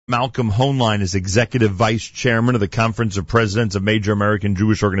Malcolm Hoenlein is Executive Vice Chairman of the Conference of Presidents of Major American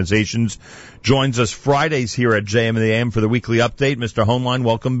Jewish Organizations. Joins us Fridays here at JM in the AM for the weekly update. Mr. Hoenlein,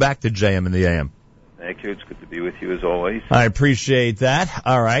 welcome back to JM in the AM. Thank you. It's good to be with you as always. I appreciate that.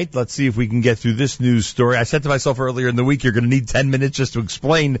 All right, let's see if we can get through this news story. I said to myself earlier in the week, you're going to need 10 minutes just to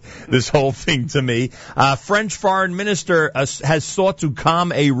explain this whole thing to me. French foreign minister has sought to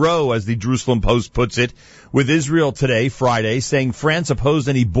calm a row, as the Jerusalem Post puts it, with Israel today, Friday, saying France opposed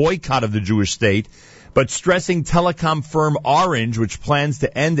any boycott of the Jewish state, but stressing telecom firm Orange, which plans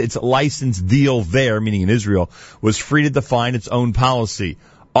to end its license deal there, meaning in Israel, was free to define its own policy.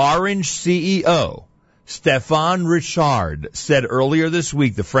 Orange CEO Stéphane Richard said earlier this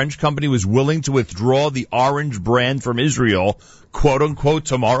week the French company was willing to withdraw the Orange brand from Israel, quote unquote,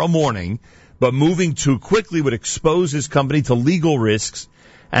 tomorrow morning, but moving too quickly would expose his company to legal risks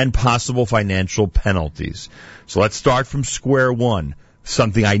and possible financial penalties. So let's start from square one,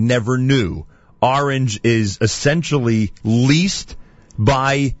 something I never knew. Orange is essentially leased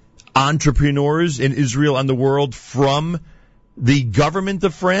by entrepreneurs in Israel and the world from the government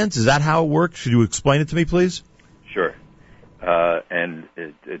of France. Is that how it works? Could you explain it to me, please? Sure. And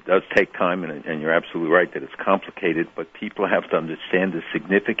it does take time, and you're absolutely right that it's complicated, but people have to understand the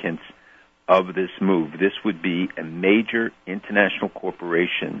significance of this move. This would be a major international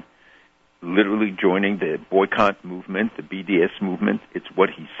corporation literally joining the boycott movement, the BDS movement. It's what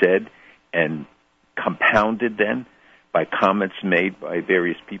he said, and compounded then by comments made by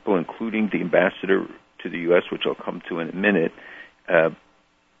various people, including the ambassador to the U.S., which I'll come to in a minute.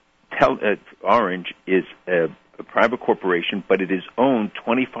 Orange is a private corporation, but it is owned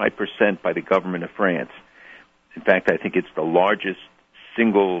 25% by the government of France. In fact, I think it's the largest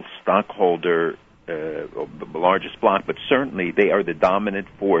single stockholder, the largest block, but certainly they are the dominant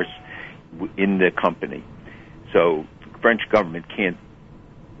force in the company. So the French government can't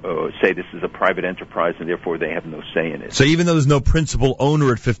say this is a private enterprise and therefore they have no say in it. So even though there's no principal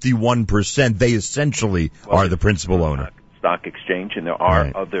owner at 51%, they essentially are the principal owner. Stock exchange, and there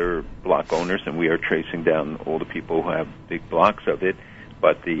are other block owners, and we are tracing down all the people who have big blocks of it.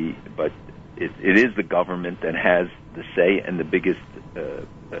 But it is the government that has the say and the biggest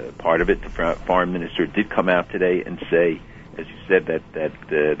part of it. The foreign minister did come out today and say, as you said,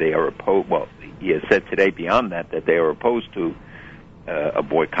 that they are opposed. Well, he has said today beyond that they are opposed to a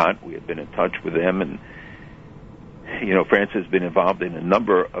boycott. We have been in touch with them, and France has been involved in a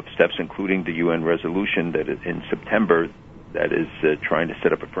number of steps, including the UN resolution that is in September that is trying to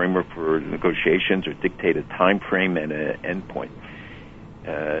set up a framework for negotiations or dictate a time frame and an endpoint.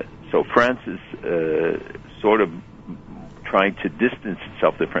 So France is sort of trying to distance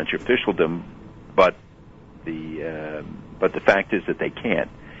itself from the French officialdom, but the fact is that they can't.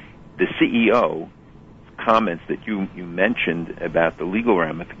 The CEO comments that you mentioned about the legal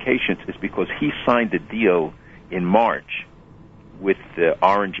ramifications is because he signed a deal in March with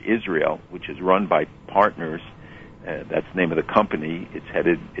Orange Israel, which is run by partners. That's the name of the company.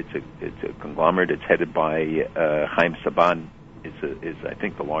 It's a conglomerate. It's headed by Chaim Saban. Is I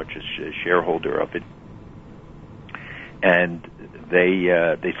think the largest shareholder of it. And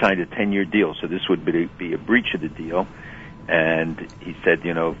they signed a 10-year deal. So this would be a breach of the deal. And he said,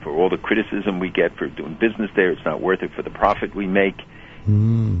 for all the criticism we get for doing business there, it's not worth it for the profit we make.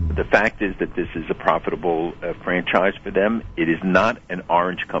 The fact is that this is a profitable franchise for them. It is not an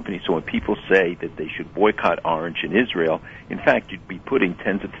Orange company. So when people say that they should boycott Orange in Israel, in fact, you'd be putting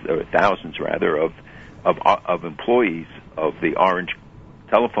thousands of employees of the Orange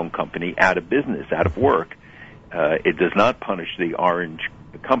telephone company out of business, out of work. It does not punish the Orange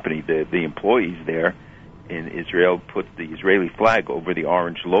company. The employees there in Israel put the Israeli flag over the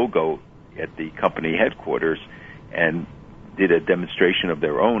Orange logo at the company headquarters and did a demonstration of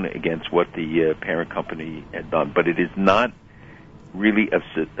their own against what the parent company had done. But it is not really a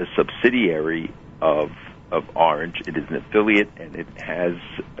subsidiary of Orange. It is an affiliate, and it has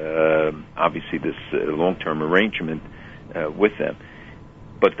obviously this long-term arrangement with them.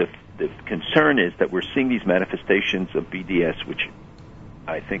 But the concern is that we're seeing these manifestations of BDS, which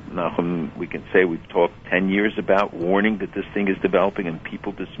I think, Nachum, we can say we've talked 10 years about, warning that this thing is developing and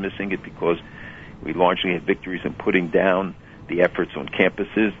people dismissing it because we largely had victories in putting down the efforts on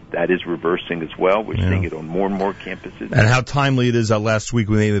campuses. That is reversing as well. We're seeing it on more and more campuses. And how timely it is that last week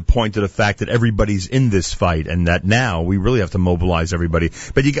we made a point to the fact that everybody's in this fight and that now we really have to mobilize everybody.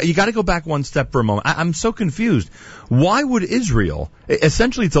 But you got to go back one step for a moment. I'm so confused. Why would Israel,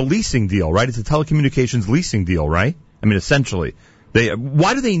 essentially it's a leasing deal, right? It's a telecommunications leasing deal, right? I mean, essentially.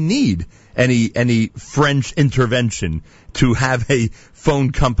 Why do they need any French intervention to have a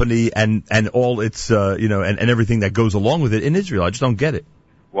phone company and all its and everything that goes along with it in Israel? I just don't get it.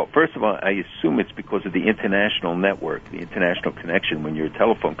 Well, first of all, I assume it's because of the international network, the international connection. When you're a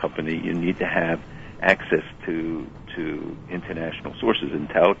telephone company, you need to have access to international sources, and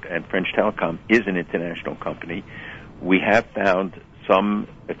French Telecom is an international company. We have found some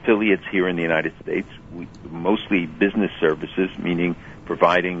affiliates here in the United States, mostly business services, meaning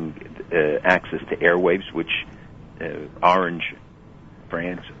providing access to airwaves, which Orange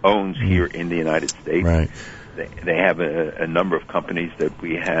France owns here in the United States. Right. They have a number of companies that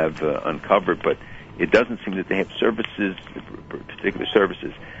we have uncovered, but it doesn't seem that they have services, particular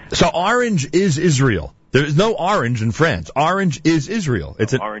services. So Orange is Israel. There is no Orange in France. Orange is Israel.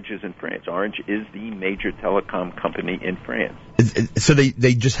 Orange is in France. Orange is the major telecom company in France. So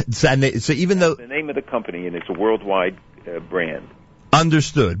they just so even though the name of the company, and it's a worldwide brand.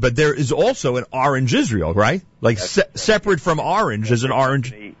 Understood, but there is also an Orange Israel, right? Like separate from Orange as an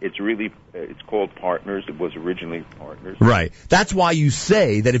Orange. It's called Partners. It was originally Partners. Right. That's why you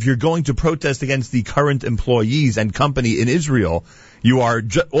say that if you're going to protest against the current employees and company in Israel, you are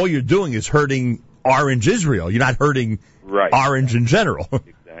all you're doing is hurting Orange Israel. You're not hurting Orange in general.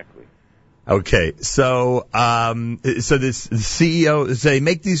 Exactly. Okay, so this CEO, so they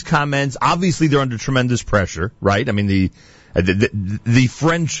make these comments. Obviously, they're under tremendous pressure, right? I mean, the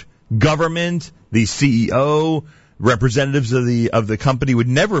French government, the CEO, representatives of the company would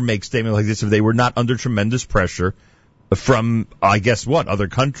never make statements like this if they were not under tremendous pressure from, I guess, other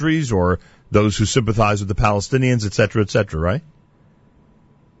countries or those who sympathize with the Palestinians, et cetera, right?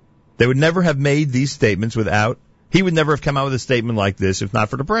 They would never have made these statements he would never have come out with a statement like this if not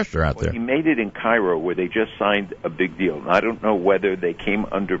for the pressure out there. He made it in Cairo where they just signed a big deal. And I don't know whether they came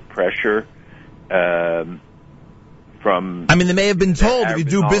under pressure from... I mean, they may have been told, if you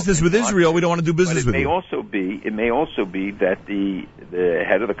do business with Israel, we don't want to do business with you. It may also be that the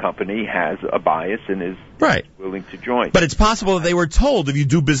head of the company has a bias and is willing to join. But it's possible that they were told, if you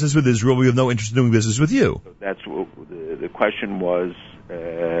do business with Israel, we have no interest in doing business with you. So that's what the question was.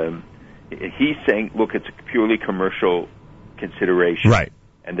 He's saying, look, it's a purely commercial consideration. Right.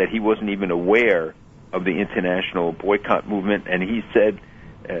 And that he wasn't even aware of the international boycott movement. And he said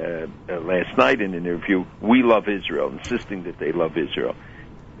last night in an interview, we love Israel, insisting that they love Israel.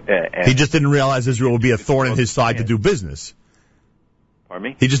 He just didn't realize Israel would be a thorn in his side to do business.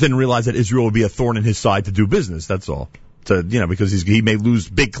 Pardon me? He just didn't realize that Israel would be a thorn in his side to do business, that's all. Because he may lose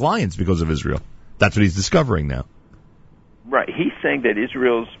big clients because of Israel. That's what he's discovering now. Right. He's saying that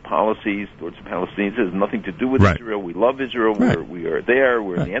Israel's policies towards the Palestinians has nothing to do with Israel. We love Israel. Right. We are there.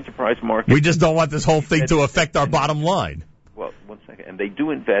 We're in the enterprise market. We just don't want this whole thing to affect our bottom line. Well, one second. And they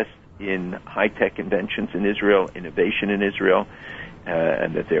do invest in high-tech inventions in Israel, innovation in Israel,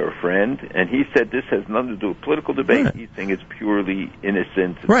 and that they're a friend. And he said this has nothing to do with political debate. Right. He's saying it's purely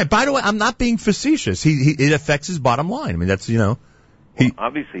innocent. Right. By the way, I'm not being facetious. It affects his bottom line. I mean, that's,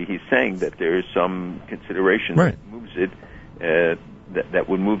 obviously, he's saying that there is some consideration that moves it. That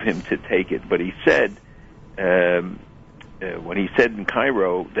would move him to take it. But he said, when he said in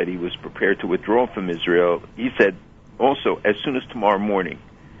Cairo that he was prepared to withdraw from Israel, he said also as soon as tomorrow morning,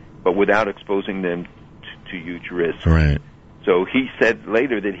 but without exposing them to huge risks. Right. So he said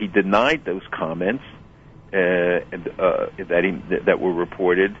later that he denied those comments that were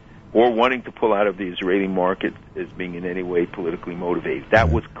reported, or wanting to pull out of the Israeli market as being in any way politically motivated. That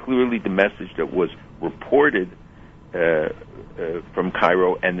was clearly the message that was reported from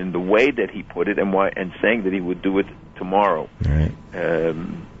Cairo, and in the way that he put it, and saying that he would do it tomorrow. Right.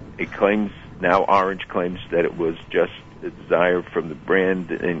 Orange claims that it was just a desire from the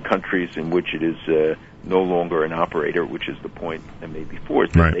brand in countries in which it is no longer an operator, which is the point I made before,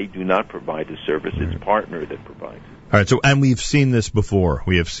 that they do not provide the service; it's partner that provides it. All right, and we've seen this before.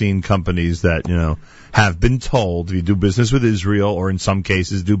 We have seen companies that, have been told if you do business with Israel, or in some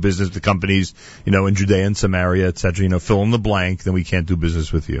cases do business with companies, in Judea and Samaria, etc., fill in the blank, then we can't do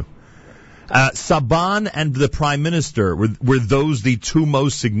business with you. Saban and the Prime Minister, were those the two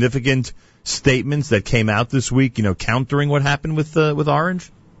most significant statements that came out this week, countering what happened with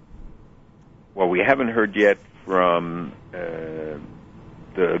Orange? Well, we haven't heard yet from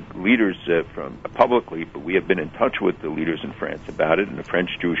the leaders from publicly, but we have been in touch with the leaders in France about it, and the French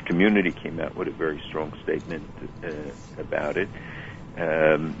Jewish community came out with a very strong statement about it.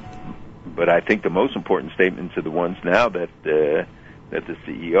 But I think the most important statements are the ones now that the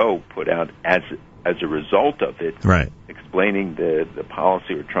CEO put out as a result of it, explaining the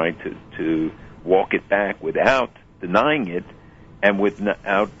policy, or trying to walk it back without denying it, and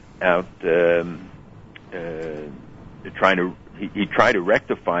without trying to. He tried to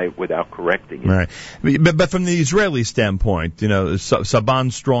rectify it without correcting it. Right. But from the Israeli standpoint,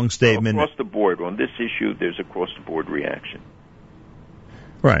 Saban's strong statement. Across the board, on this issue, there's across-the-board reaction.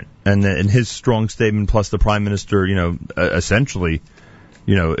 Right. And his strong statement, plus the prime minister, essentially,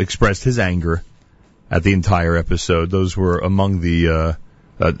 expressed his anger at the entire episode. Those were among the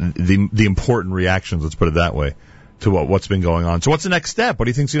important reactions, let's put it that way, to what's been going on. So what's the next step? What do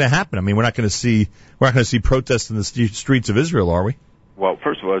you think's going to happen? I mean, we're not going to see protests in the streets of Israel, are we? Well,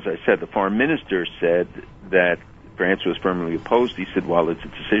 first of all, as I said, the foreign minister said that France was firmly opposed. He said, while it's a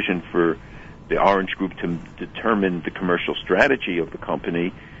decision for the Orange Group to determine the commercial strategy of the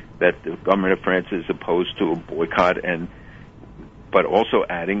company, that the government of France is opposed to a boycott, but also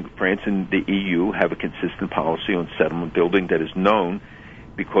adding France and the EU have a consistent policy on settlement building that is known,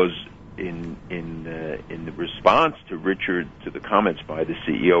 because in the response to the comments by the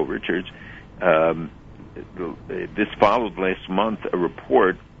CEO Richards, this followed last month a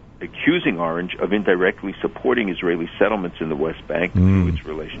report accusing Orange of indirectly supporting Israeli settlements in the West Bank through its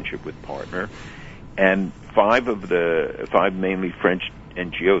relationship with Partner. And five mainly French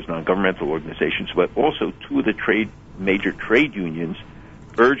NGOs, non-governmental organizations, but also two of the major trade unions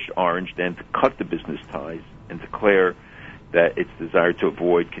urged Orange then to cut the business ties and declare that its desire to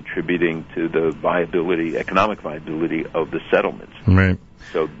avoid contributing to the economic viability of the settlements. Right.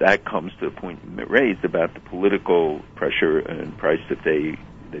 So that comes to the point raised about the political pressure and price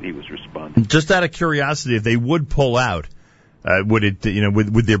that he was responding. Just out of curiosity, if they would pull out, would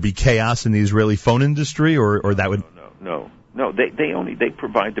there be chaos in the Israeli phone industry, or that would? No. They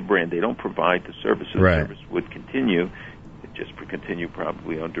provide the brand. They don't provide the services. Right. The service would continue. Just continue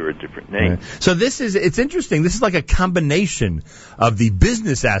probably under a different name. Right. So it's interesting. This is like a combination of the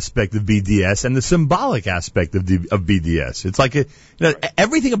business aspect of BDS and the symbolic aspect of BDS. It's like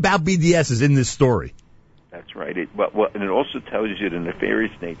everything about BDS is in this story. That's right. And it also tells you the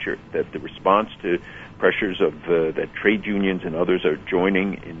nefarious nature that the response to pressures of that trade unions and others are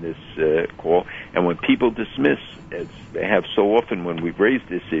joining in this call. And when people dismiss, as they have so often when we've raised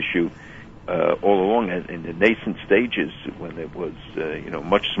this issue, all along in the nascent stages when it was,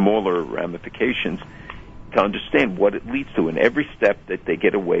 much smaller ramifications, to understand what it leads to. And every step that they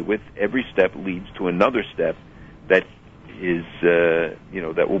get away with, every step leads to another step that is,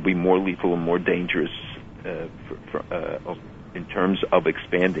 that will be more lethal and more dangerous in terms of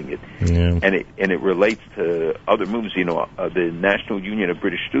expanding it. Yeah. And it relates to other moves. The National Union of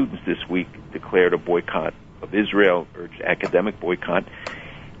British Students this week declared a boycott of Israel, urged academic boycott.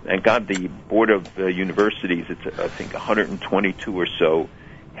 And God, the Board of Universities, it's I think 122 or so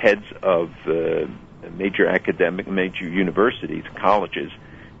heads of major universities, colleges,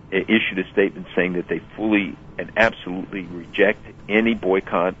 issued a statement saying that they fully and absolutely reject any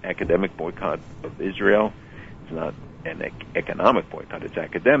academic boycott of Israel. It's not an economic boycott, it's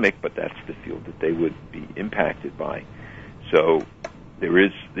academic, but that's the field that they would be impacted by. So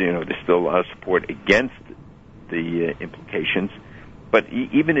there's still a lot of support against the implications. But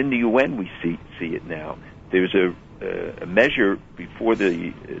even in the UN, we see it now. There's a measure before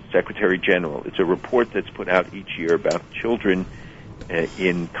the Secretary General. It's a report that's put out each year about children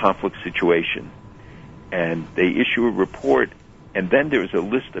in conflict situation. And they issue a report, and then there's a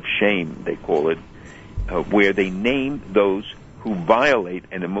list of shame, they call it, where they name those who violate,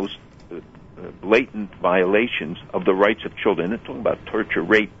 and the most blatant violations of the rights of children. They're talking about torture,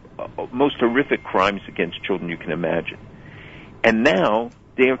 rape, most horrific crimes against children you can imagine. And now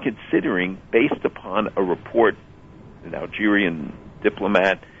they are considering, based upon a report, an Algerian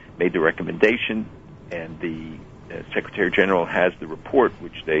diplomat made the recommendation, and the Secretary General has the report,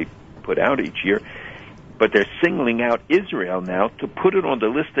 which they put out each year, but they're singling out Israel now to put it on the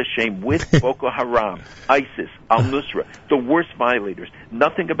list of shame with Boko Haram, ISIS, al-Nusra, the worst violators.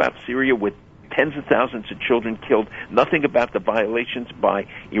 Nothing about Syria with tens of thousands of children killed. Nothing about the violations by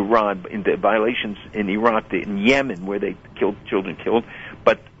Iran, in the violations in Iraq, in Yemen, where they children killed,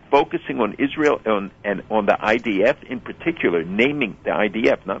 but focusing on Israel and on the IDF in particular, naming the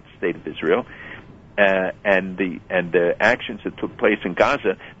IDF, not the State of Israel, and the actions that took place in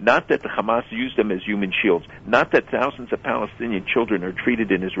Gaza. Not that the Hamas used them as human shields. Not that thousands of Palestinian children are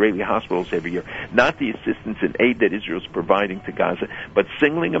treated in Israeli hospitals every year. Not the assistance and aid that Israel's providing to Gaza, but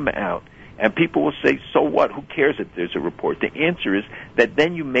singling them out. And people will say, so what? Who cares if there's a report? The answer is that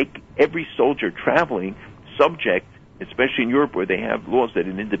then you make every soldier traveling subject, especially in Europe where they have laws that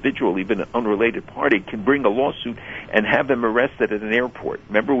an individual, even an unrelated party, can bring a lawsuit and have them arrested at an airport.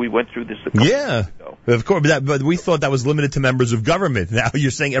 Remember we went through this a couple years ago. Of course, but we thought that was limited to members of government. Now you're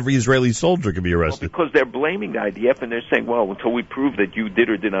saying every Israeli soldier can be arrested. Well, because they're blaming the IDF and they're saying, well, until we prove that you did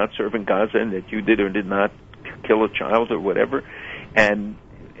or did not serve in Gaza and that you did or did not kill a child or whatever, and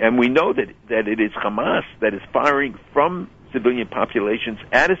we know that it is Hamas that is firing from civilian populations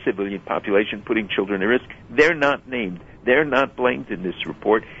at a civilian population, putting children at risk. They're not named. They're not blamed in this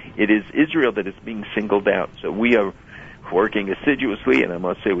report. It is Israel that is being singled out. So we are working assiduously, and I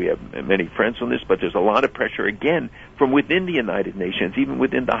must say we have many friends on this, but there's a lot of pressure, again, from within the United Nations, even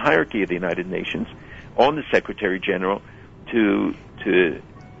within the hierarchy of the United Nations, on the Secretary General to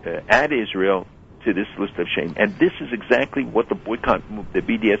add Israel to this list of shame. And this is exactly what the boycott, the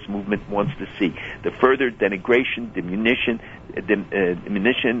BDS movement wants to see. The further denigration, diminution,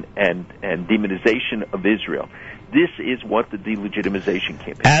 and demonization of Israel. This is what the delegitimization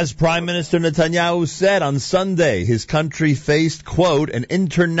campaign. As Prime Minister Netanyahu said on Sunday, his country faced, quote, an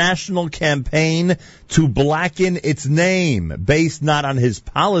international campaign to blacken its name, based not on his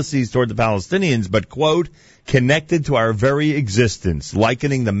policies toward the Palestinians, but, quote, connected to our very existence,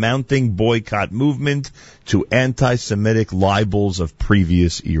 likening the mounting boycott movement to anti-Semitic libels of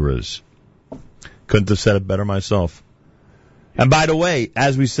previous eras. Couldn't have said it better myself. And by the way,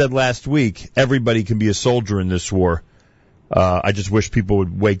 as we said last week, everybody can be a soldier in this war. I just wish people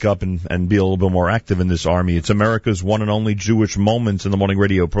would wake up and be a little bit more active in this army. It's America's one and only Jewish Moments in the Morning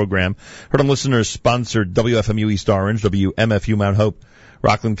radio program. Heard on listeners sponsored WFMU East Orange, WMFU Mount Hope,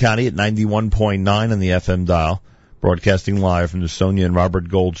 Rockland County at 91.9 on the FM dial. Broadcasting live from the Sonia and Robert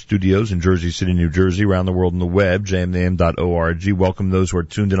Gold studios in Jersey City, New Jersey, around the world on the web, jmnam.org. Welcome those who are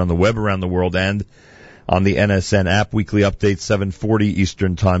tuned in on the web around the world and on the NSN app. Weekly updates, 7:40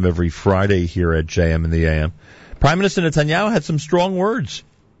 Eastern Time every Friday here at JM in the AM. Prime Minister Netanyahu had some strong words.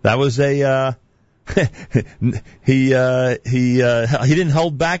 That was a he didn't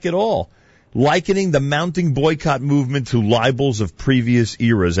hold back at all, likening the mounting boycott movement to libels of previous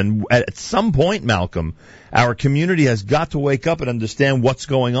eras. And at some point, Malcolm, our community has got to wake up and understand what's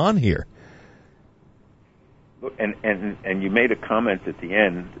going on here. And you made a comment at the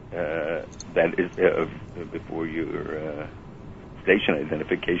end that is before your station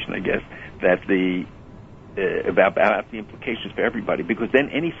identification, I guess, that about the implications for everybody, because then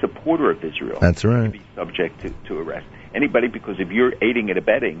any supporter of Israel That's right. can be subject to arrest. Anybody, because if you're aiding and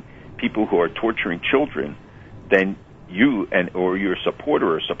abetting people who are torturing children, then you or your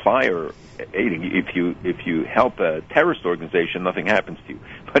supporter or supplier aiding. If you help a terrorist organization, nothing happens to you.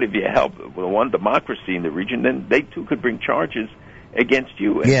 But if you help one democracy in the region, then they too could bring charges against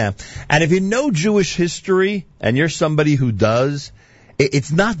you. Yeah, and if you know Jewish history and you're somebody who does,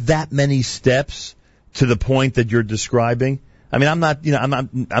 it's not that many steps to the point that you're describing. I mean, I'm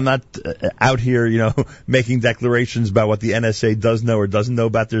not out here, making declarations about what the NSA does know or doesn't know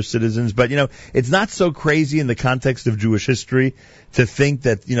about their citizens. But, it's not so crazy in the context of Jewish history to think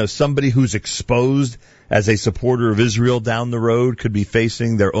that, somebody who's exposed as a supporter of Israel down the road could be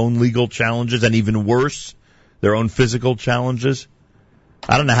facing their own legal challenges and even worse, their own physical challenges.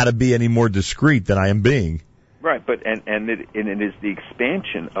 I don't know how to be any more discreet than I am being. Right, but and it is the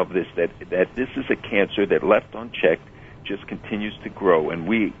expansion of this that this is a cancer that left unchecked just continues to grow, and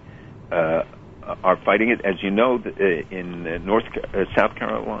we are fighting it. As you know, in South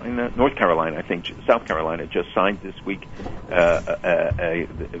Carolina, I think South Carolina just signed this week a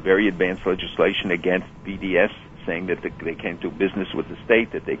very advanced legislation against BDS, saying that they can't do business with the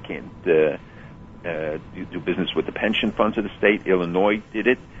state, that they can't do business with the pension funds of the state. Illinois did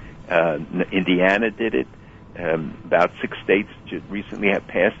it. Indiana did it. About 6 states just recently have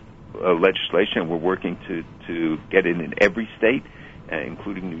passed legislation, and we're working to get it in every state,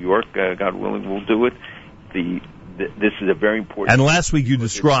 including New York. God willing, we'll do it. This is a very important. And last week you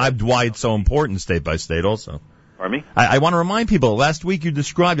described why it's so important, state by state, also. Pardon me? I want to remind people. Last week you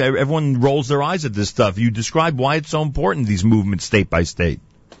described. Everyone rolls their eyes at this stuff. You described why it's so important, these movements, state by state.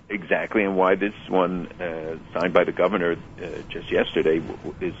 Exactly, and why this one signed by the governor just yesterday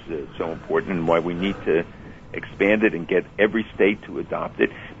is so important, and why we need to expand it and get every state to adopt it,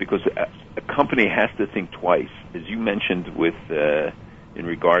 because a company has to think twice. As you mentioned with in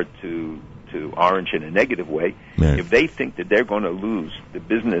regard to Orange in a negative way, yeah. If they think that they're going to lose the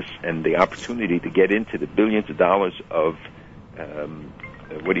business and the opportunity to get into the billions of dollars of the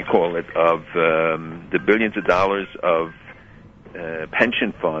billions of dollars of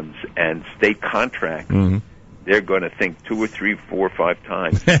pension funds and state contracts, mm-hmm. they're going to think 2 or 3, 4 or 5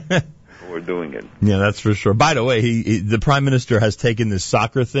 times. We're doing it. Yeah, that's for sure. By the way, the Prime Minister has taken this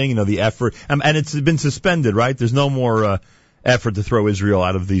soccer thing, the effort, and it's been suspended, right? There's no more effort to throw Israel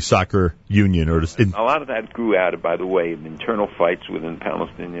out of the soccer union. A lot of that grew out of, by the way, internal fights within the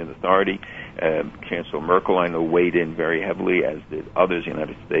Palestinian Authority, Chancellor Merkel, I know, weighed in very heavily, as did others,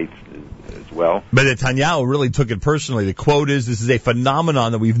 United States as well. But Netanyahu really took it personally. The quote is, "This is a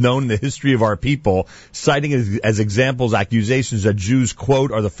phenomenon that we've known in the history of our people," citing as examples accusations that Jews,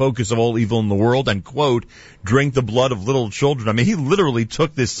 quote, "are the focus of all evil in the world," and, quote, "drink the blood of little children." I mean, he literally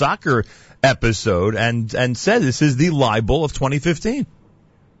took this soccer episode and said this is the libel of 2015.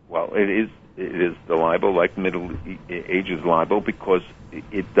 Well, it is the libel, like Middle Ages libel, because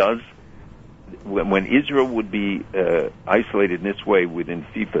it does. When Israel would be isolated in this way within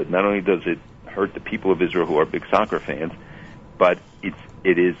FIFA, not only does it hurt the people of Israel who are big soccer fans, but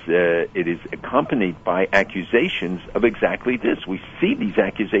it is accompanied by accusations of exactly this. We see these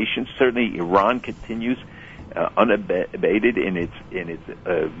accusations. Certainly, Iran continues unabated in its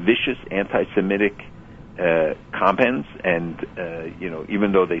vicious anti-Semitic comments, and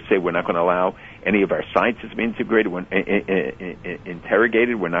even though they say we're not going to allow any of our scientists to be interrogated,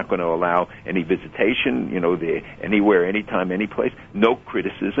 we're not going to allow any visitation, anywhere, anytime, any place, no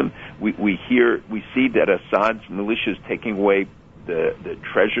criticism. We see that Assad's militia is taking away the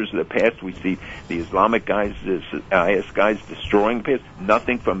treasures of the past. We see the Islamic guys, the IS guys, destroying the past.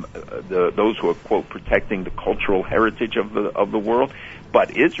 Nothing from those who are, quote, protecting the cultural heritage of the world.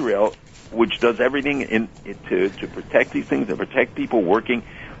 But Israel, which does everything to protect these things and protect people, working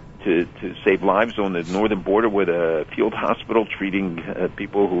to save lives on the northern border with a field hospital, treating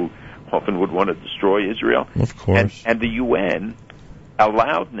people who often would want to destroy Israel. Of course. And the UN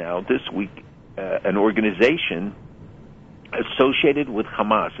allowed now this week an organization associated with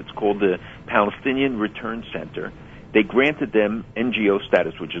Hamas. It's called the Palestinian Return Center. They granted them NGO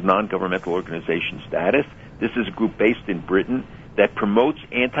status, which is non-governmental organization status. This is a group based in Britain that promotes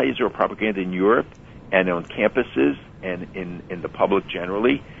anti-Israel propaganda in Europe and on campuses and in the public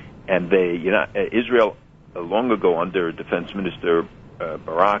generally. And Israel, long ago under Defense Minister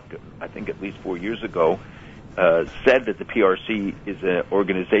Barak, I think at least 4 years ago, said that the PRC is an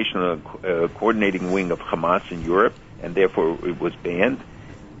organization, a coordinating wing of Hamas in Europe, and therefore it was banned.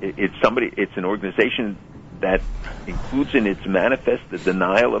 It's an organization that includes in its manifest the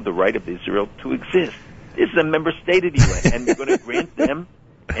denial of the right of Israel to exist. This is a member state of the UN, and you're going to grant them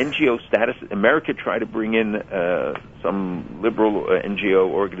NGO status. America tried to bring in some liberal NGO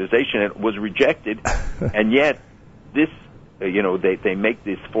organization, and it was rejected. And yet, this, they make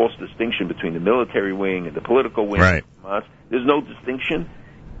this false distinction between the military wing and the political wing. Right. There's no distinction,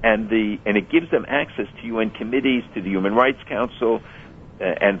 and it gives them access to UN committees, to the Human Rights Council,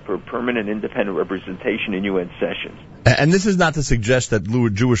 and for permanent independent representation in UN sessions. And this is not to suggest that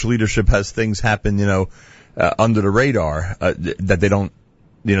Jewish leadership has things happen, under the radar that they don't,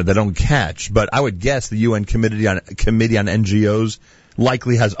 they don't catch. But I would guess the UN Committee on NGOs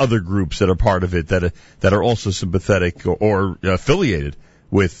likely has other groups that are part of it that are also sympathetic or affiliated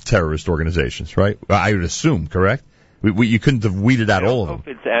with terrorist organizations, right? I would assume, correct? You couldn't have weeded out all of them. I don't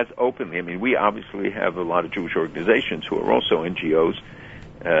know if it's as openly. I mean, we obviously have a lot of Jewish organizations who are also NGOs,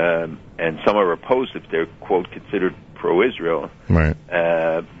 and some are opposed if they're, quote, considered pro-Israel. Right.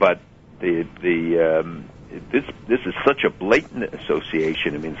 But this is such a blatant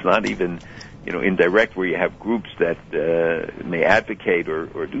association. I mean, it's not even, indirect, where you have groups that may advocate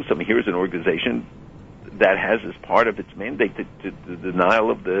or do something. Here's an organization that has as part of its mandate the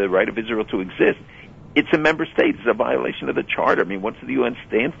denial of the right of Israel to exist. It's a member state. It's a violation of the Charter. I mean, what's the UN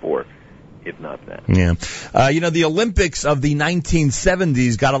stand for, if not that? Yeah. The Olympics of the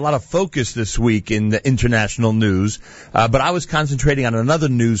 1970s got a lot of focus this week in the international news, but I was concentrating on another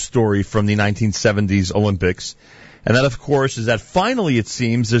news story from the 1970s Olympics, and that, of course, is that finally, it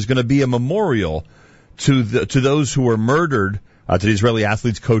seems, there's going to be a memorial to those who were murdered, to the Israeli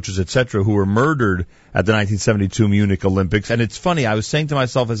athletes, coaches, etc., who were murdered at the 1972 Munich Olympics. And it's funny, I was saying to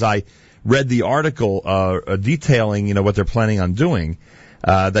myself as I read the article detailing, what they're planning on doing,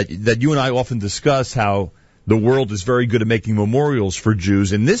 that you and I often discuss how the world is very good at making memorials for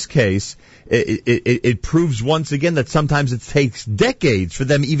Jews. In this case, it proves once again that sometimes it takes decades for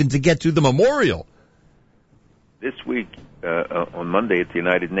them even to get to the memorial. This week, on Monday at the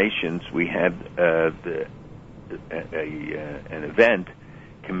United Nations, we had an event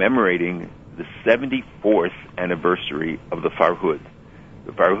commemorating the 74th anniversary of the Farhud.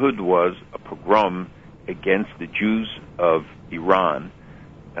 The Farhud was a pogrom against the Jews of Iran,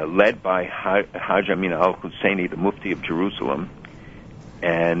 led by Haj Amin al-Husseini, the Mufti of Jerusalem.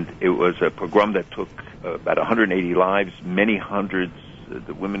 And it was a pogrom that took about 180 lives, many hundreds.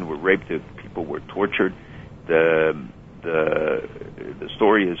 The women were raped, the people were tortured. The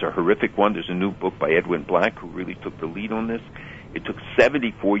story is a horrific one. There's a new book by Edwin Black who really took the lead on this. It took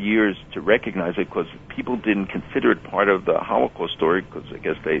 74 years to recognize it because people didn't consider it part of the Holocaust story because I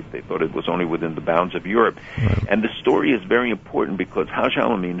guess they thought it was only within the bounds of Europe. Right. And the story is very important because Haj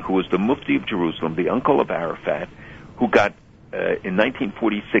al-Amin, who was the Mufti of Jerusalem, the uncle of Arafat, who got in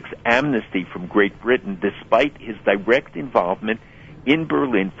 1946 amnesty from Great Britain despite his direct involvement in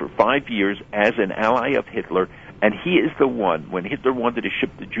Berlin for 5 years as an ally of Hitler, and he is the one, when Hitler wanted to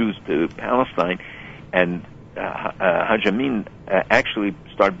ship the Jews to Palestine, and Haj Amin actually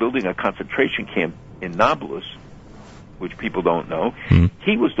started building a concentration camp in Nablus, which people don't know.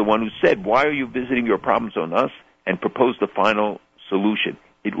 He was the one who said, "Why are you visiting your problems on us?" and proposed the final solution.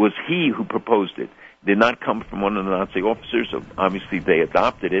 It was he who proposed it. It did not come from one of the Nazi officers, so obviously they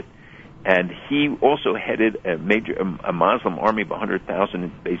adopted it. And he also headed a Muslim army of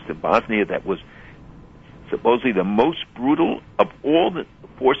 100,000 based in Bosnia that was supposedly the most brutal of all the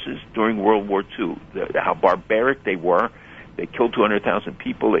forces during World War II. How barbaric they were. They killed 200,000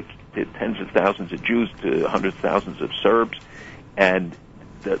 people. They did tens of thousands of Jews to hundreds of thousands of Serbs. And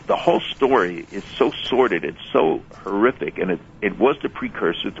the whole story is so sordid. It's so horrific. And it was the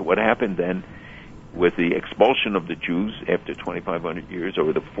precursor to what happened then with the expulsion of the Jews after 2,500 years,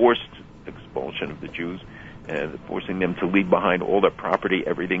 or the forced expulsion of the Jews, forcing them to leave behind all their property,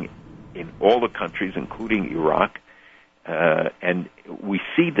 everything in all the countries, including Iraq. And we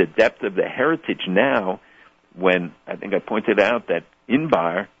see the depth of the heritage now when I think I pointed out that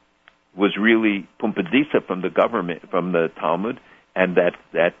Inbar was really Pumbedisa from the government, from the Talmud, and that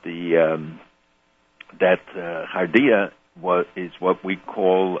Hardia is what we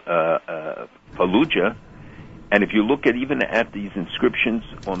call Fallujah. And if you look even at these inscriptions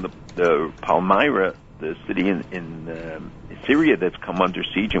on the Palmyra, the city in Syria that's come under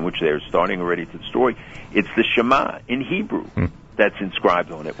siege, in which they're starting already to destroy, it's the Shema in Hebrew that's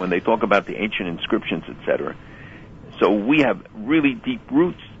inscribed on it when they talk about the ancient inscriptions, etc. So we have really deep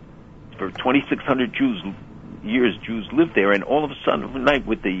roots. For 2,600 years, Jews lived there, and all of a sudden, overnight,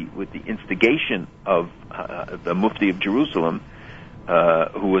 with the instigation of the Mufti of Jerusalem,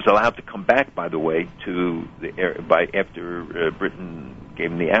 who was allowed to come back, by the way, after Britain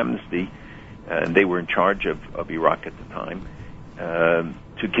gave him the amnesty, and they were in charge of Iraq at the time,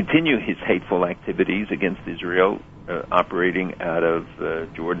 to continue his hateful activities against Israel, operating out of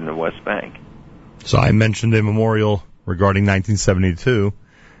Jordan and West Bank. So I mentioned a memorial regarding 1972.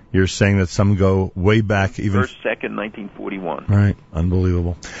 You're saying that some go way back, even 1st, 2nd, 1941. Right,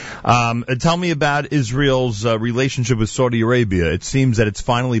 unbelievable. Tell me about Israel's relationship with Saudi Arabia. It seems that it's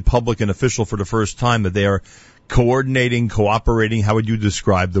finally public and official for the first time that they are coordinating, cooperating. How would you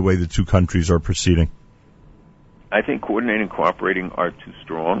describe the way the two countries are proceeding? I think coordinating and cooperating are too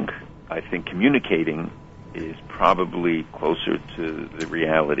strong. I think communicating is probably closer to the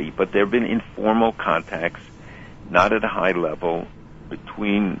reality. But there have been informal contacts, not at a high level,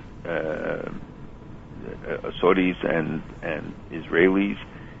 between Saudis and Israelis,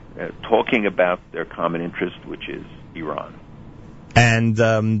 talking about their common interest, which is Iran. And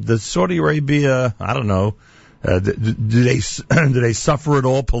does Saudi Arabia, I don't know, do they suffer at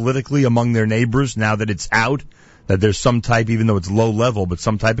all politically among their neighbors now that it's out, that there's some type, even though it's low level, but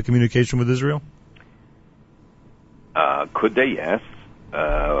some type of communication with Israel? Could they? Yes.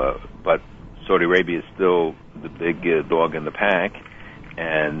 But Saudi Arabia is still the big dog in the pack,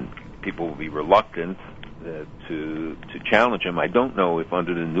 and people will be reluctant to challenge him. I don't know if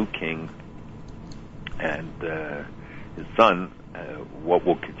under the new king and his son, what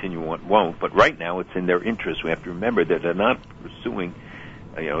will continue, what won't. But right now, it's in their interest. We have to remember that they're not pursuing.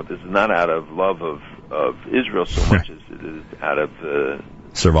 This is not out of love of Israel so much as it is out of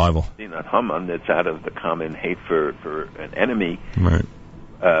survival. Not Haman. It's out of the common hate for an enemy. Right.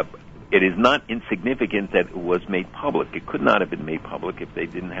 It is not insignificant that it was made public. It could not have been made public if they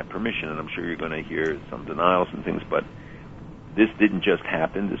didn't have permission, and I'm sure you're going to hear some denials and things, but this didn't just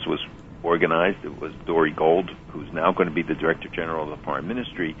happen. This was organized. It was Dori Gold, who's now going to be the Director General of the Foreign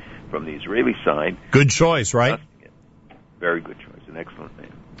Ministry from the Israeli side. Good choice, right? Very good choice. An excellent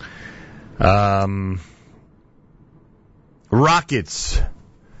name. Rockets.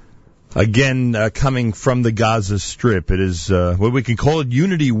 Again, coming from the Gaza Strip. It is, we can call it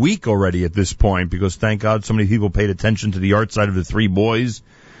Unity Week already at this point, because thank God so many people paid attention to the art side of the three boys.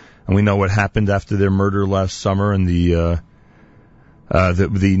 And we know what happened after their murder last summer, and the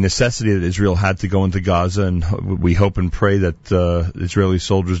necessity that Israel had to go into Gaza. And we hope and pray that Israeli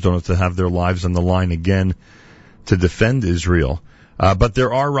soldiers don't have to have their lives on the line again to defend Israel. But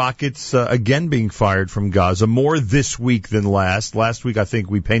there are rockets again being fired from Gaza, more this week than last. Last week, I think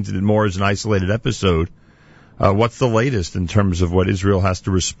we painted it more as an isolated episode. What's the latest in terms of what Israel has to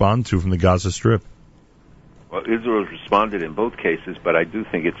respond to from the Gaza Strip? Well, Israel has responded in both cases, but I do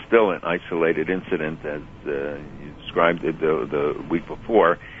think it's still an isolated incident, as you described it the week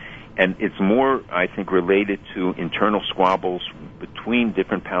before. And it's more, I think, related to internal squabbles between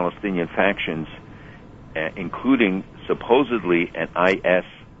different Palestinian factions, including supposedly an IS,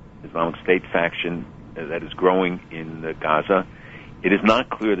 Islamic State faction, that is growing in Gaza. It is not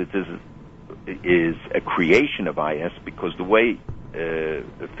clear that this is a creation of IS, because the way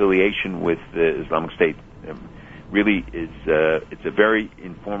affiliation with the Islamic State really is, it's a very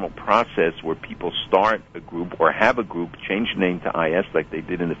informal process where people start a group or have a group, change the name to IS like they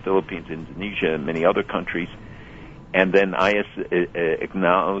did in the Philippines, Indonesia, and many other countries, and then IS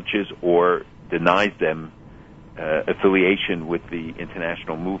acknowledges or denies them affiliation with the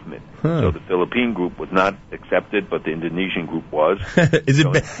international movement. So the Philippine group was not accepted, but the Indonesian group was.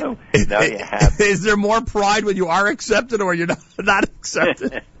 Now you have. Is there more pride when you are accepted or you're not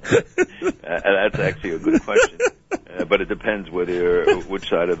accepted? That's actually a good question. But it depends which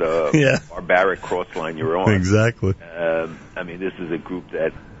side of the barbaric cross line you're on. Exactly. I mean, this is a group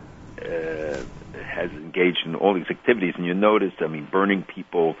that has engaged in all these activities, and you notice, I mean, burning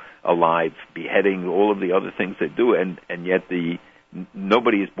people alive, beheading, all of the other things they do, and yet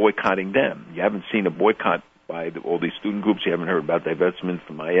nobody is boycotting them. You haven't seen a boycott by all these student groups. You haven't heard about divestment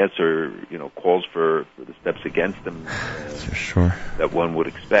from IS or calls for the steps against them sure. that one would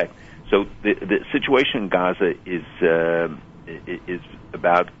expect. So the situation in Gaza is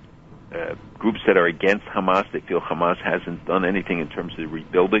about groups that are against Hamas. They feel Hamas hasn't done anything in terms of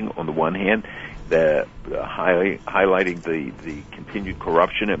rebuilding, on the one hand, highlighting the continued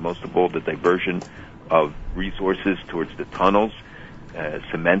corruption, and most of all the diversion of resources towards the tunnels,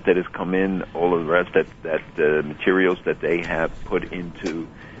 cement that has come in, all of the rest, that materials that they have put into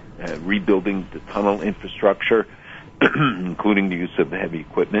rebuilding the tunnel infrastructure, including the use of heavy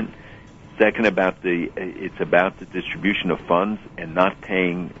equipment. Second, it's about the distribution of funds and not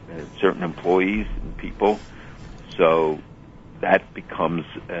paying certain employees and people. So that becomes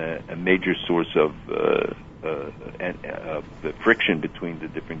a major source of the friction between the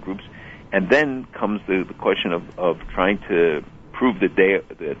different groups. And then comes the question of trying to prove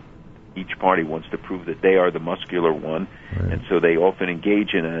that each party wants to prove that they are the muscular one, right. And so they often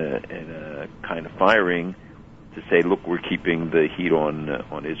engage in a kind of firing to say, look, we're keeping the heat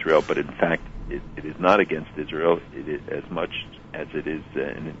on Israel, but in fact, it is not against Israel. It is as much as it is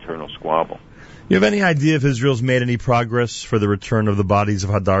an internal squabble. You have any idea if Israel's made any progress for the return of the bodies of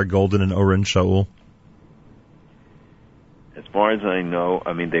Hadar Golden and Oren Shaul? As far as I know,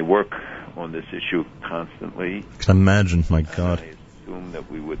 I mean, they work on this issue constantly. I can imagine, my God. I assume that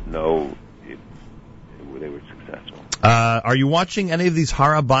we would know if they were successful. Are you watching any of these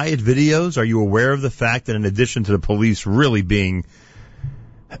Har HaBayit videos? Are you aware of the fact that in addition to the police really being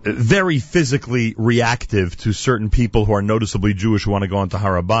very physically reactive to certain people who are noticeably Jewish who want to go onto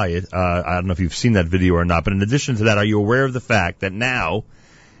Har HaBayit, I don't know if you've seen that video or not, but in addition to that, are you aware of the fact that now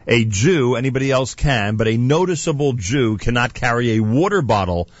a Jew, anybody else can, but a noticeable Jew cannot carry a water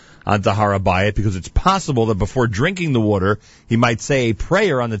bottle onto Har HaBayit because it's possible that before drinking the water, he might say a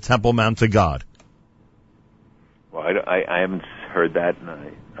prayer on the Temple Mount to God? Well, I haven't heard that, and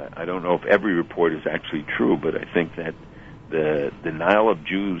I don't know if every report is actually true, but I think that the denial of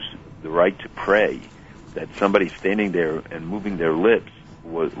Jews the right to pray, that somebody standing there and moving their lips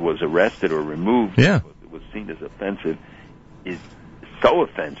was arrested or removed, was seen as offensive, is so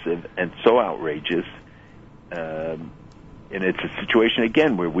offensive and so outrageous, and it's a situation,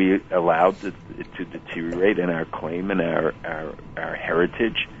 again, where we allowed it to deteriorate, and our claim and our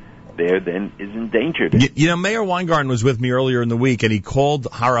heritage there then is endangered. Mayor Weingarten was with me earlier in the week, and he called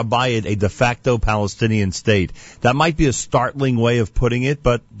Har HaBayit a de facto Palestinian state. That might be a startling way of putting it,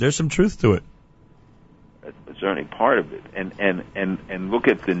 but there's some truth to it. That's certainly part of it. And look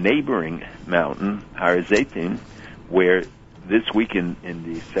at the neighboring mountain, Har HaZeitim, where this week in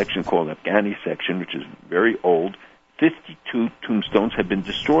the section called Afghani section, which is very old, 52 tombstones have been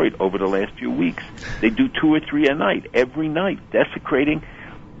destroyed over the last few weeks. They do 2 or 3 a night, every night, desecrating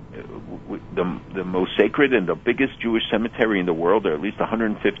the most sacred and the biggest Jewish cemetery in the world. There are at least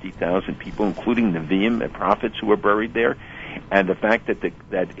 150,000 people, including Nevi'im and prophets, who are buried there. And the fact that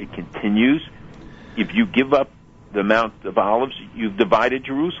it continues, if you give up the Mount of Olives, you've divided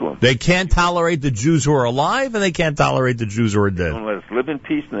Jerusalem. They can't tolerate the Jews who are alive, and they can't tolerate the Jews who are dead. They don't let us live in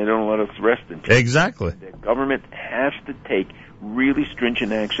peace, and they don't let us rest in peace. Exactly. The government has to take really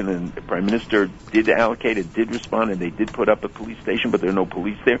stringent action, and the Prime Minister did allocate and did respond, and they did put up a police station, but there are no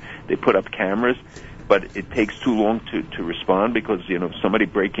police there. They put up cameras, but it takes too long to respond because, somebody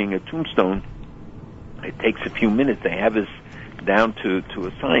breaking a tombstone, it takes a few minutes. They have this down to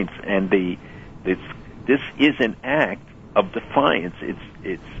a science, and this is an act of defiance.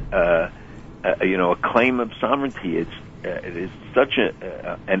 It's a claim of sovereignty. It is such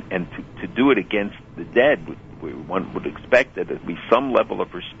and to do it against the dead, one would expect that there'd be some level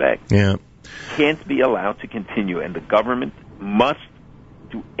of respect. Yeah. Can't be allowed to continue, and the government must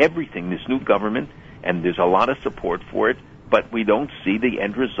do everything, this new government, and there's a lot of support for it, but we don't see the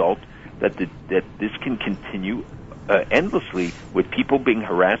end result that this can continue endlessly, with people being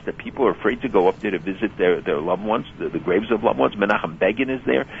harassed, that people are afraid to go up there to visit their loved ones, the graves of loved ones. Menachem Begin is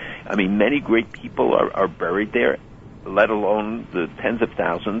there. I mean, many great people are buried there, let alone the tens of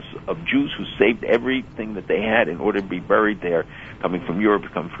thousands of Jews who saved everything that they had in order to be buried there, coming from Europe,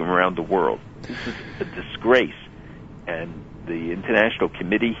 coming from around the world. This is a disgrace. And the international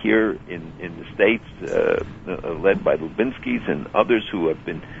committee here in the States, led by Lubinskis and others who have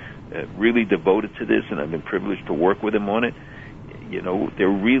been really devoted to this, and I've been privileged to work with them on it, there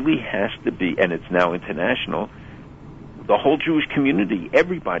really has to be, and it's now international, the whole Jewish community,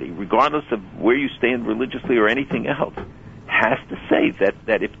 everybody, regardless of where you stand religiously or anything else, has to say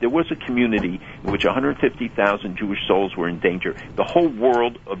that if there was a community in which 150,000 Jewish souls were in danger, the whole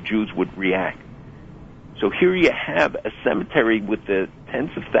world of Jews would react. So here you have a cemetery with the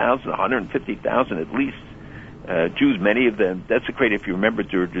tens of thousands, 150,000 at least, Jews, many of them desecrated. If you remember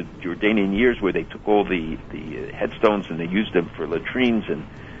the Jordanian years where they took all the headstones and they used them for latrines and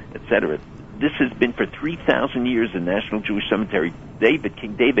etc. This has been for 3,000 years the National Jewish Cemetery.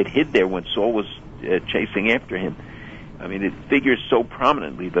 King David hid there when Saul was chasing after him. I mean, it figures so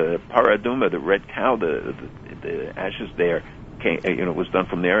prominently. The Paraduma, the red cow, the ashes there, was done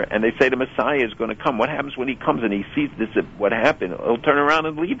from there. And they say the Messiah is going to come. What happens when he comes and he sees this? What happened? He'll turn around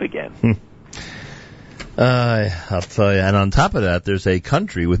and leave again. I'll tell you. And on top of that, there's a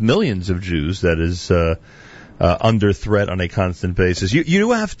country with millions of Jews that is under threat on a constant basis.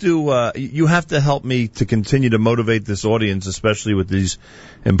 You have to help me to continue to motivate this audience, especially with these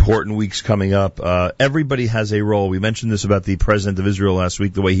important weeks coming up. Everybody has a role. We mentioned this about the president of Israel last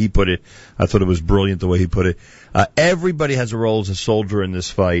week, the way he put it. I thought it was brilliant the way he put it. Everybody has a role as a soldier in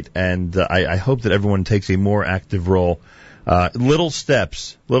this fight, and I hope that everyone takes a more active role. Little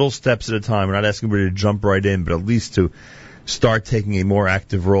steps at a time. We're not asking everybody to jump right in, but at least to start taking a more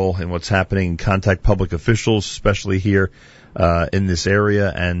active role in what's happening, contact public officials, especially here in this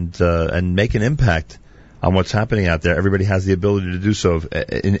area, and make an impact on what's happening out there. Everybody has the ability to do so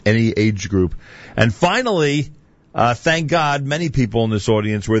in any age group. And finally, thank God, many people in this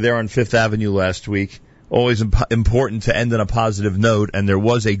audience were there on Fifth Avenue last week. Always important to end on a positive note, and there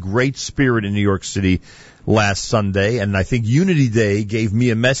was a great spirit in New York City last Sunday, and I think Unity Day gave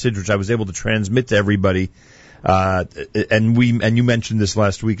me a message which I was able to transmit to everybody. And you mentioned this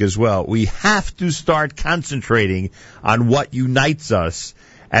last week as well. We have to start concentrating on what unites us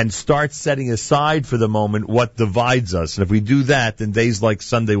and start setting aside for the moment what divides us. And if we do that, then days like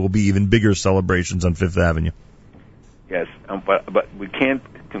Sunday will be even bigger celebrations on Fifth Avenue. Yes, but we can't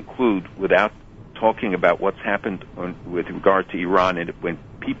conclude without talking about what's happened with regard to Iran. And when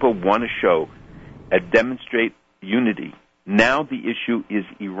people want to show demonstrate unity, now the issue is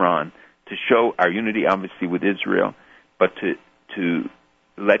Iran. To show our unity, obviously, with Israel, but to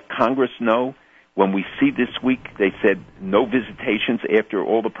let Congress know. When we see this week, they said no visitations after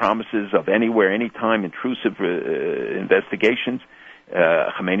all the promises of anywhere, anytime, intrusive investigations.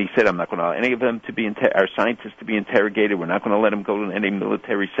 Khamenei said, I'm not going to allow any of them to be our scientists to be interrogated. We're not going to let them go to any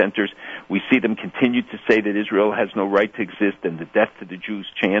military centers. We see them continue to say that Israel has no right to exist and the death to the Jews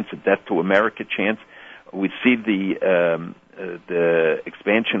chance, the death to America chance. We see the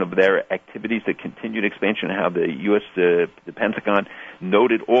expansion of their activities, the continued expansion, how the U.S., the Pentagon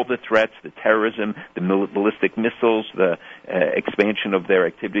noted all the threats, the terrorism, the ballistic missiles, the expansion of their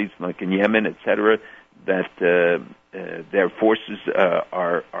activities, like in Yemen, etc., that their forces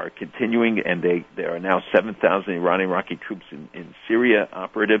are continuing, and there are now 7,000 Iranian-Iraqi troops in Syria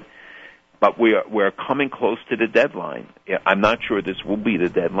operative. But we're coming close to the deadline. I'm not sure this will be the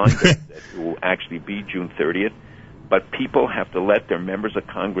deadline, that it will actually be June 30th. But people have to let their members of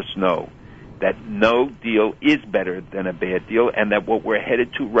Congress know that no deal is better than a bad deal, and that what we're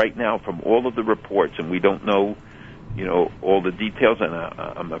headed to right now from all of the reports, and we don't know, all the details, and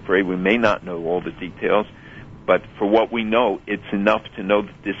I'm afraid we may not know all the details, but for what we know, it's enough to know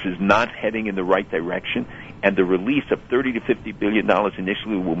that this is not heading in the right direction, and the release of $30 to $50 billion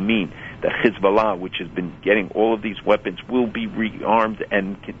initially will mean that Hezbollah, which has been getting all of these weapons, will be rearmed,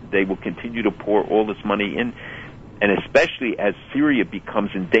 and they will continue to pour all this money in. And especially as Syria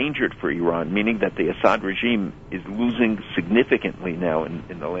becomes endangered for Iran, meaning that the Assad regime is losing significantly now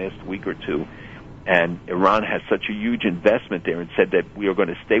in the last week or two, and Iran has such a huge investment there and said that we are going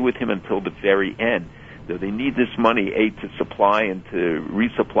to stay with him until the very end, So they need this money, A, to supply and to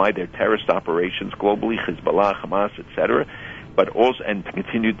resupply their terrorist operations globally, Hezbollah, Hamas, etc., but also and to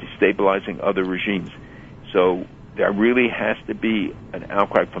continue destabilizing other regimes. So there really has to be an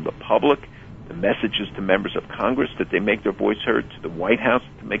outcry from the public, the messages to members of Congress that they make their voice heard, to the White House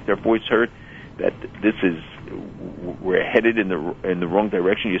to make their voice heard, that we're headed in the wrong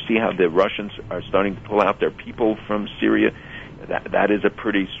direction. You see how the Russians are starting to pull out their people from Syria. That is a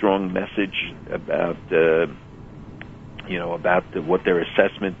pretty strong message about what their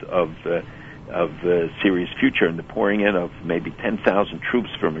assessment of Syria's future, and the pouring in of maybe 10,000 troops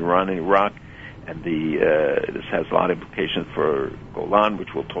from Iran and Iraq. And this has a lot of implications for Golan,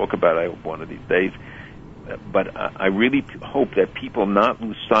 which we'll talk about, I hope, one of these days. But I really hope that people not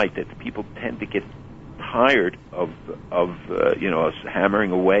lose sight that the people tend to get tired of us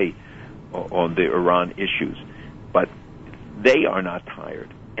hammering away on the Iran issues. But they are not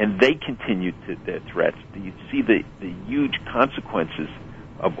tired, and they continue to their threats. You see the huge consequences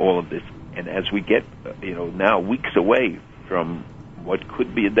of all of this. And as we get now weeks away from what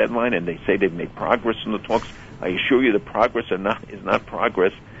could be a deadline, and they say they've made progress in the talks, I assure you the progress is not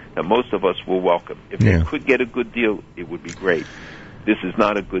progress that most of us will welcome. If they could get a good deal, it would be great. This is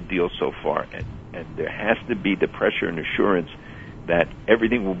not a good deal so far, and there has to be the pressure and assurance that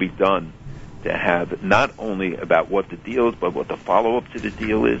everything will be done to have not only about what the deal is, but what the follow-up to the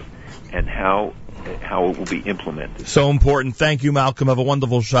deal is, and how it will be implemented. So important. Thank you, Malcolm. Have a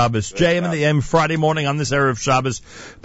wonderful Shabbos. JM in the AM, Friday morning on this Erev Shabbos.